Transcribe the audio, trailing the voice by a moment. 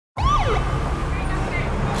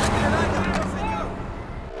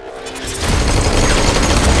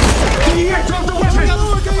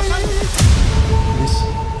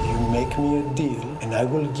I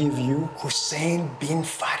will give you Hussein bin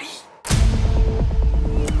Fahey.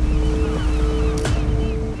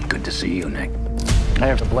 Good to see you, Nick. I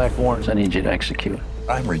have the black warrants I need you to execute.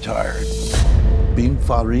 I'm retired. Bin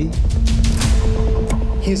Fahey?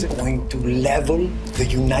 He's going to level the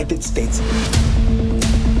United States.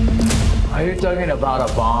 Are you talking about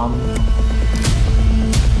a bomb?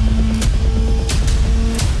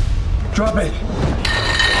 Drop it!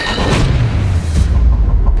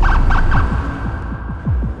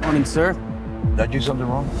 Morning, sir. Did I do something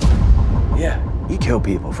wrong? Yeah, you kill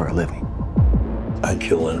people for a living. I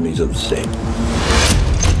kill enemies of the state.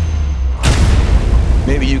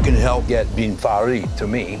 Maybe you can help get Bin Fahey to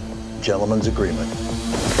me. Gentleman's agreement.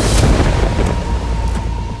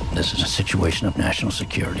 This is a situation of national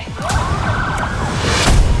security.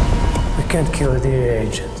 We can't kill the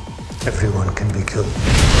agent. Everyone can be killed.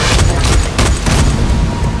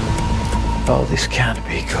 Oh, this can't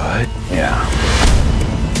be good. Yeah.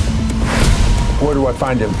 Where do I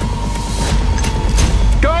find him?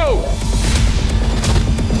 Go!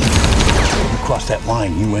 You cross that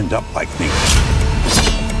line, you end up like me.